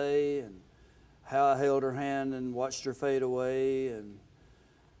in the day and how I held her hand and watched her fade away and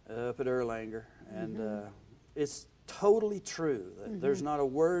up at Erlanger. And it's totally true. There's not a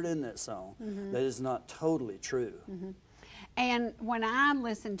word in that song that is not totally true. And when I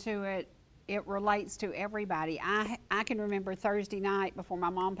listen to it, it relates to everybody. I can remember Thursday night before my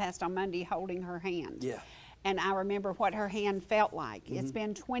mom passed on Monday holding her hand. Yeah. And I remember what her hand felt like. It's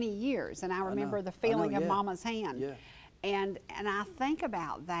been 20 years, and I remember the I know, feeling of yeah. Mama's hand. Yeah. And I think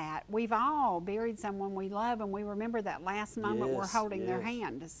about that. We've all buried someone we love, and we remember that last moment we're Yes, holding their yes.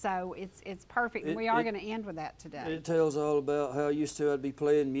 hand. So it's perfect, and we are going to end with that today. It tells all about how I'd be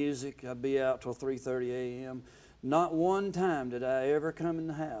playing music. I'd be out till 3:30 a.m. Not one time did I ever come in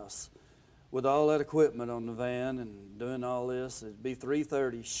the house with all that equipment on the van and doing all this. It'd be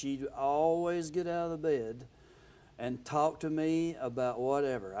 3:30. She'd always get out of the bed and talk to me about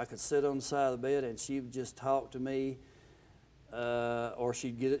whatever. I could sit on the side of the bed and she would just talk to me, or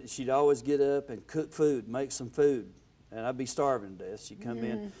she'd always get up and cook food, make some food, and I'd be starving to death. She'd come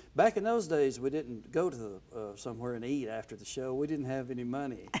in. Back in those days, we didn't go to somewhere and eat after the show. We didn't have any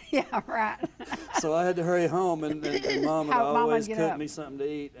money. Yeah, right. So I had to hurry home, and Mom would How Mama always get cook up. me something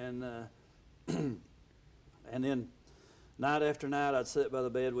to eat, and and then night after night I'd sit by the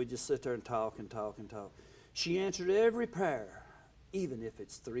bed. We'd just sit there and talk and talk and talk. She answered every prayer, even if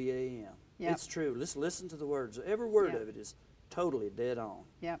it's 3 a.m. Yep. It's true. Let's listen to the words. Every word Yep. of it is totally dead on.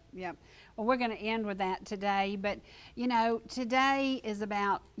 Yep, yep. Well, we're going to end with that today, but you know, today is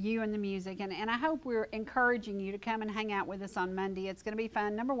about you and the music, and I hope we're encouraging you to come and hang out with us on Monday. It's going to be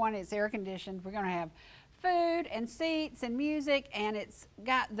fun. Number one, it's air conditioned. We're going to have food and seats and music, and it's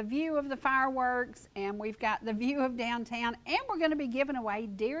got the view of the fireworks, and we've got the view of downtown, and we're going to be giving away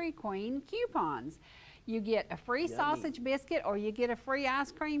Dairy Queen coupons. You get a free Yummy. sausage biscuit, or you get a free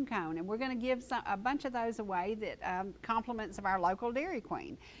ice cream cone, and we're going to give a bunch of those away that compliments of our local Dairy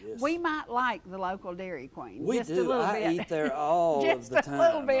Queen. Yes. We might like the local Dairy Queen. We just do. a little I bit. eat there all of Just the time. a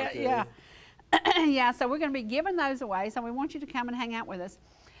little bit, okay? yeah. Yeah, so we're going to be giving those away, so we want you to come and hang out with us.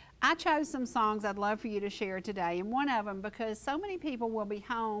 I chose some songs I'd love for you to share today, and one of them, because so many people will be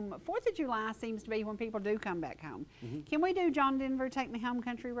home. 4th of July seems to be when people do come back home. Can we do John Denver, Take Me Home,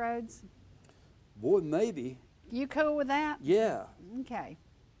 Country Roads? Boy, maybe. You cool with that? Yeah. Okay.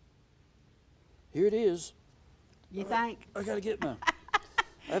 Here it is. You think? I gotta get my.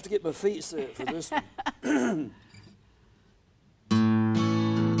 I have to get my feet set for this one.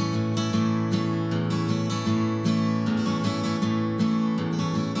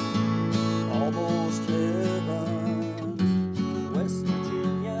 Almost heaven, West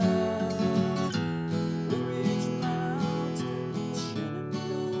Virginia, Blue Ridge Mountains,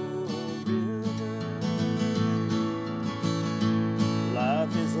 Shenandoah River.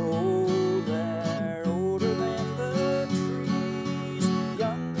 Life is old there, older than the trees,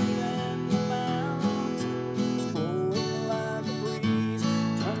 younger than the mountains,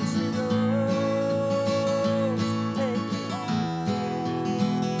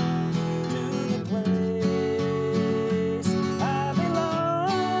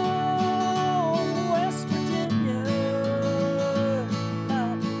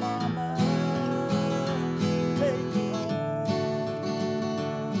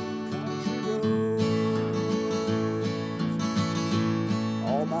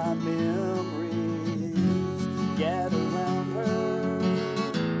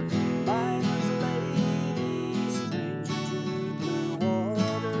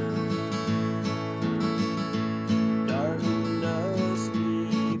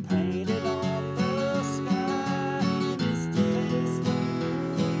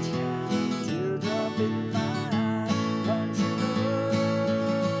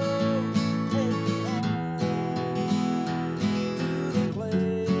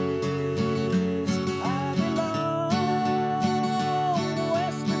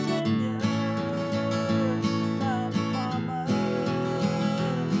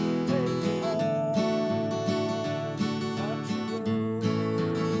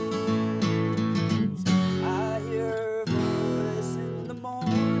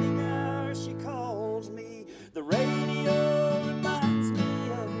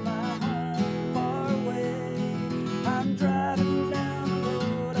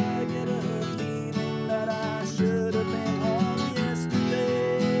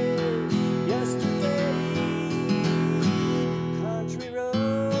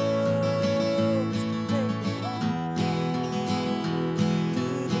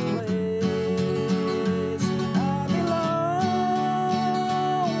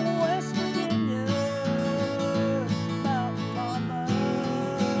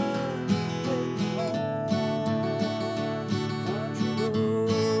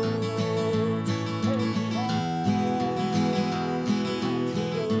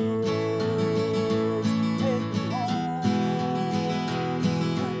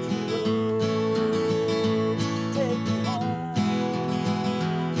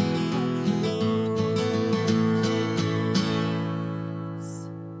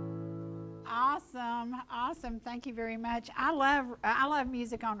 awesome. Thank you very much. I love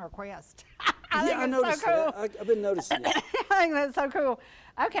music on request. I noticed so cool. that. I've been noticing that. I think that's so cool.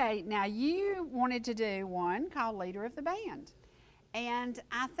 Okay, now you wanted to do one called Leader of the Band. And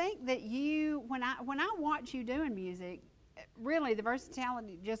I think that you, when I watch you doing music, really the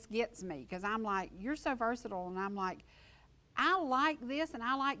versatility just gets me, because I'm like, you're so versatile, and I'm like, I like this and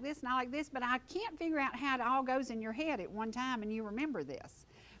I like this and I like this, but I can't figure out how it all goes in your head at one time and you remember this.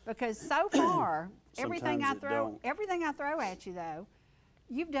 Because so far, everything I throw at you though,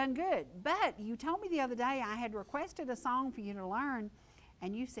 you've done good. But you told me the other day I had requested a song for you to learn,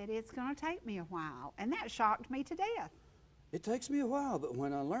 and you said it's going to take me a while, and that shocked me to death. It takes me a while, but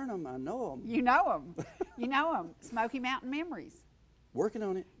when I learn them, I know them. You know them. You know them. Smoky Mountain Memories. Working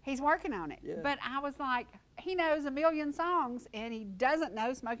on it. He's working on it. Yeah. But I was like, he knows a million songs, and he doesn't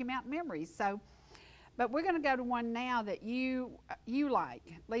know Smoky Mountain Memories. So, but we're going to go to one now that you like,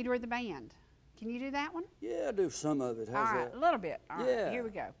 Leader of the Band. Can you do that one? Yeah, I do some of it. How's All right, that? a little bit. All Yeah. right, here we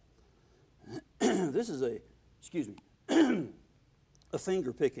go. This is a, excuse me, a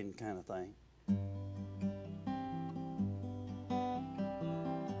finger picking kind of thing.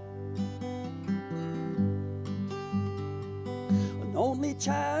 An only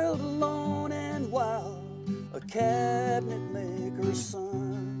child, alone and wild, a cabinet maker's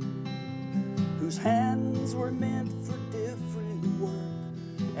son, whose hands were meant for different work,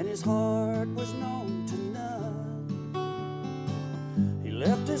 and his heart was known to none. He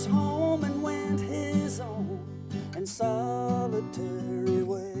left his home and went his own and solitary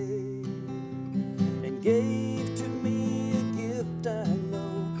way, and gave to me a gift I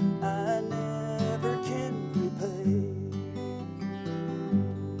know I never can repay.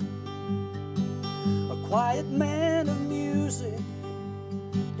 A quiet man of music,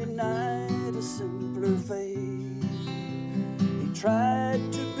 denied a simpler fate. He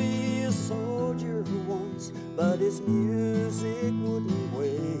tried to be a soldier once, but his music wouldn't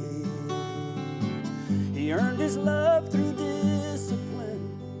wait. He earned his love through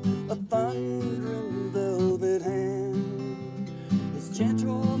discipline, a thundering velvet hand. His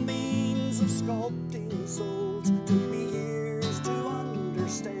gentle means of sculpting souls took me years to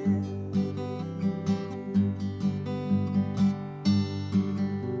understand.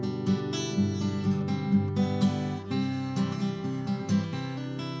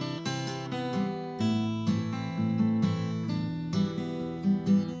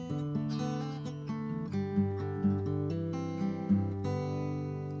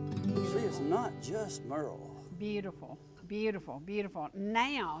 Not just Merle. Beautiful, beautiful, beautiful.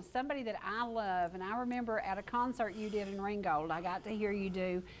 Now, somebody that I love, and I remember at a concert you did in Ringgold, I got to hear you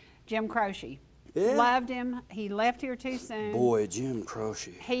do Jim Croce. Yeah. Loved him. He left here too soon. Boy, Jim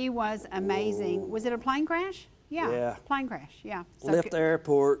Croce. He was amazing. Whoa. Was it a plane crash? Yeah. Plane crash, yeah. So Left the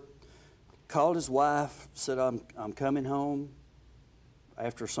airport, called his wife, said, I'm coming home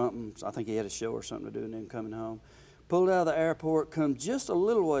after something. I think he had a show or something to do, and then coming home. Pulled out of the airport, come just a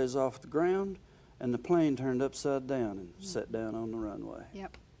little ways off the ground, and the plane turned upside down and sat down on the runway.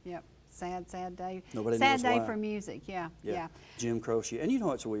 Yep, yep. Sad, sad day. Nobody sad knows day why. for music, yeah. Jim Croce. And you know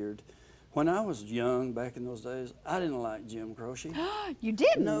what's weird? When I was young, back in those days, I didn't like Jim Croce. You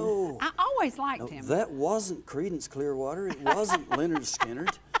didn't? No. I always liked No, him. that wasn't Creedence Clearwater. It wasn't Leonard Skinner.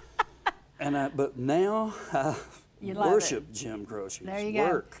 But now I You love worship it. Jim Croce's There you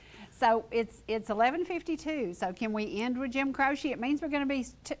work. go. So it's 11:52. So can we end with Jim Croce? It means we're going to be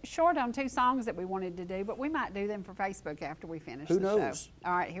short on 2 songs that we wanted to do, but we might do them for Facebook after we finish Who the knows? show.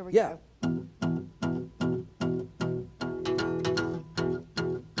 All right, here we Yeah. go.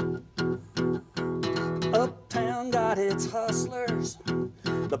 Uptown got its hustlers,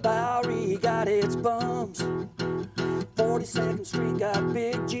 the Bowery got its bums. 42nd Street got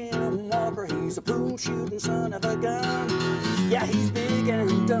Big Jim Walker, he's a pool shooting son of a gun. Yeah, he's big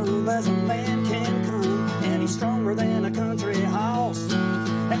and dumb as a man can come, and he's stronger than a country horse.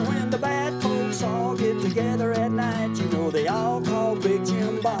 And when the bad folks all get together at night, you know they all call Big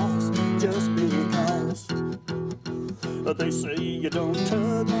Jim boss, just because. They say you don't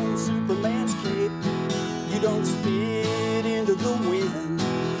tug on Superman's cape, you don't spit into the wind,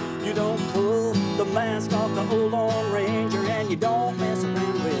 you don't pull the mask off the old Lone Ranger, and you don't mess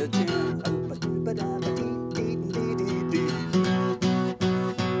around with Jim.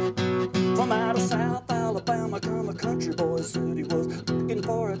 From out of South Alabama come a country boy, said he was looking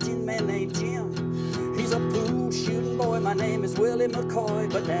for a tin man named Jim. He's a pool shooting boy, my name is Willie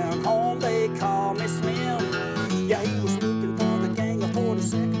McCoy, but down home they call me Slim. Yeah, he was looking for the gang of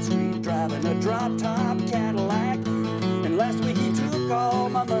 42nd Street, driving a drop-top Cadillac. And last week he took all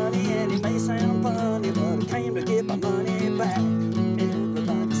my money, and he may sound funny, but I came to get my money back.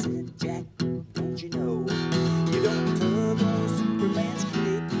 Everybody said, Jack, don't you know,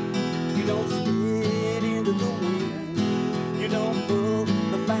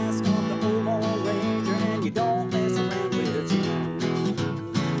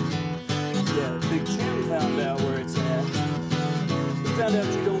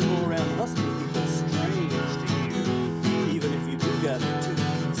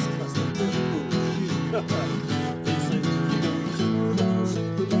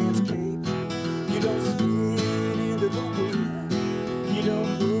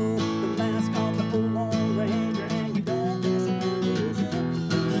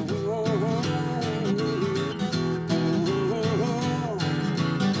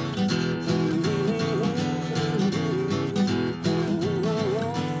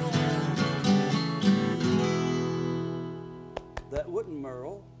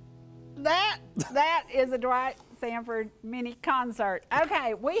 That is a Dwight Sanford mini concert.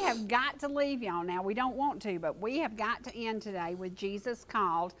 Okay, we have got to leave y'all now. We don't want to, but we have got to end today with Jesus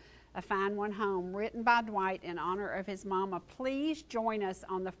Called a Fine One Home, written by Dwight in honor of his mama. Please join us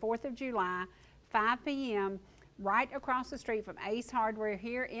on the 4th of July, 5 p.m., right across the street from Ace Hardware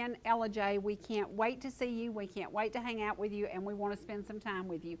here in Ellijay. We can't wait to see you. We can't wait to hang out with you, and we want to spend some time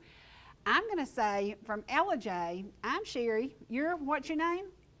with you. I'm going to say from Ellijay, I'm Sherry. What's your name?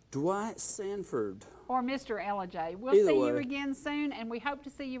 Dwight Sanford. Or Mr. Ellijay. We'll Either see way. you again soon, and we hope to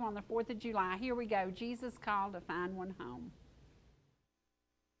see you on the 4th of July. Here we go. Jesus Called a Fine One Home.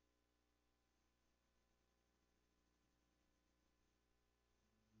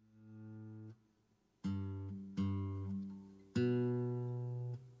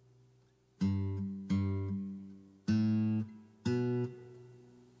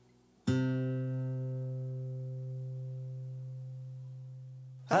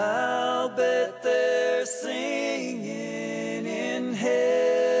 I'll bet they're singing in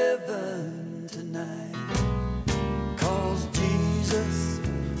heaven tonight, 'cause Jesus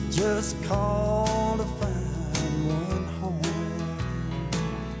just called to find one home.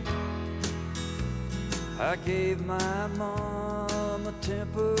 I gave my mom a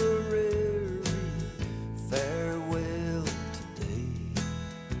temporary farewell today.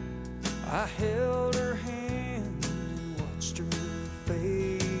 I held her hand and watched her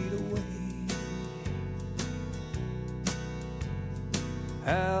fade away.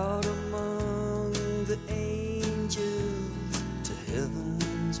 Out among the angels to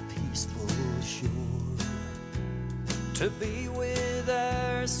heaven's peaceful shore, to be with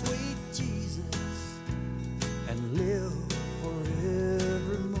our sweet Jesus and live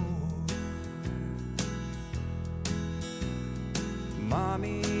forevermore.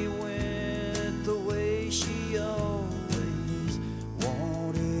 Mommy went the way she always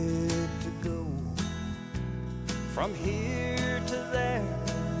wanted to go, from here to there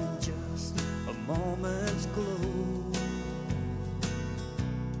in just a moment's glow.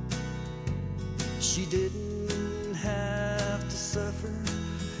 She didn't have to suffer,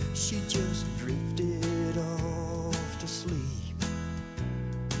 she just drifted off to sleep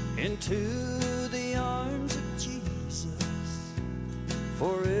into the arms of Jesus,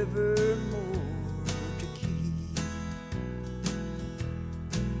 forevermore to keep.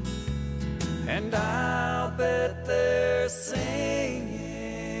 And I'll bet they're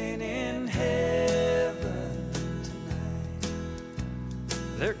singing in heaven tonight.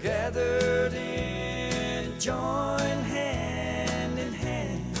 They're gathered in, join hand in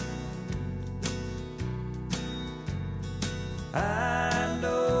hand. I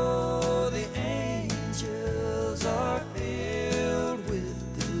know the angels are filled with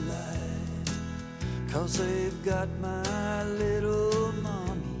delight, 'cause they've got my little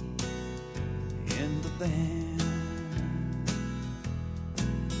mommy in the band.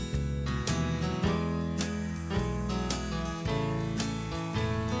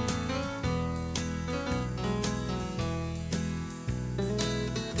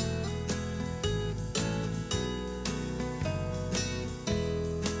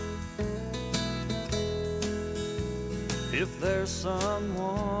 If there's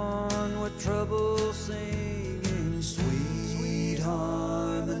someone with trouble singing sweet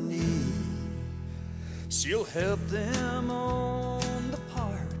harmony, she'll help them on the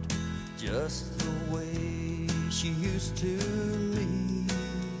part just the way she used to me.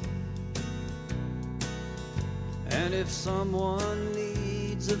 And if someone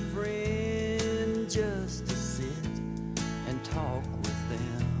needs a friend just to sit and talk with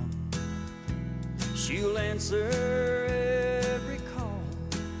them, she'll answer every call,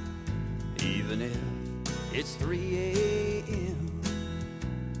 even if it's 3 a.m.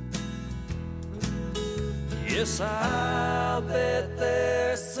 Yes, I'll bet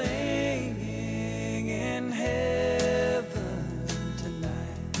they're singing in heaven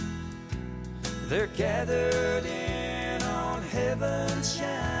tonight. They're gathered in on heaven's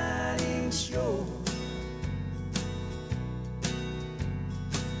shining shore.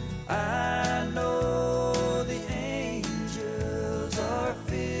 I know the angels are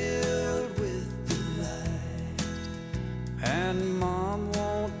filled with delight, and Mom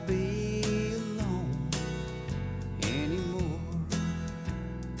won't be alone anymore.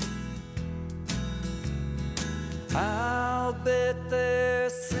 I'll bet they're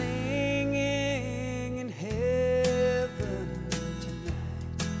singing in heaven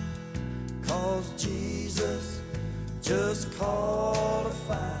tonight, 'cause Jesus just called to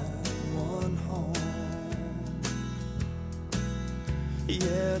find one home.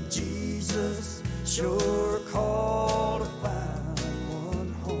 Yeah, Jesus sure called to find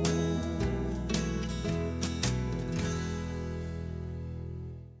one home.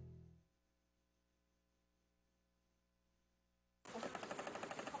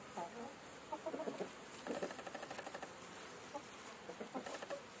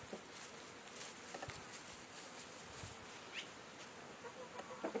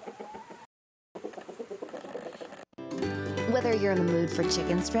 Whether you're in the mood for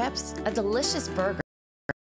chicken strips, a delicious burger,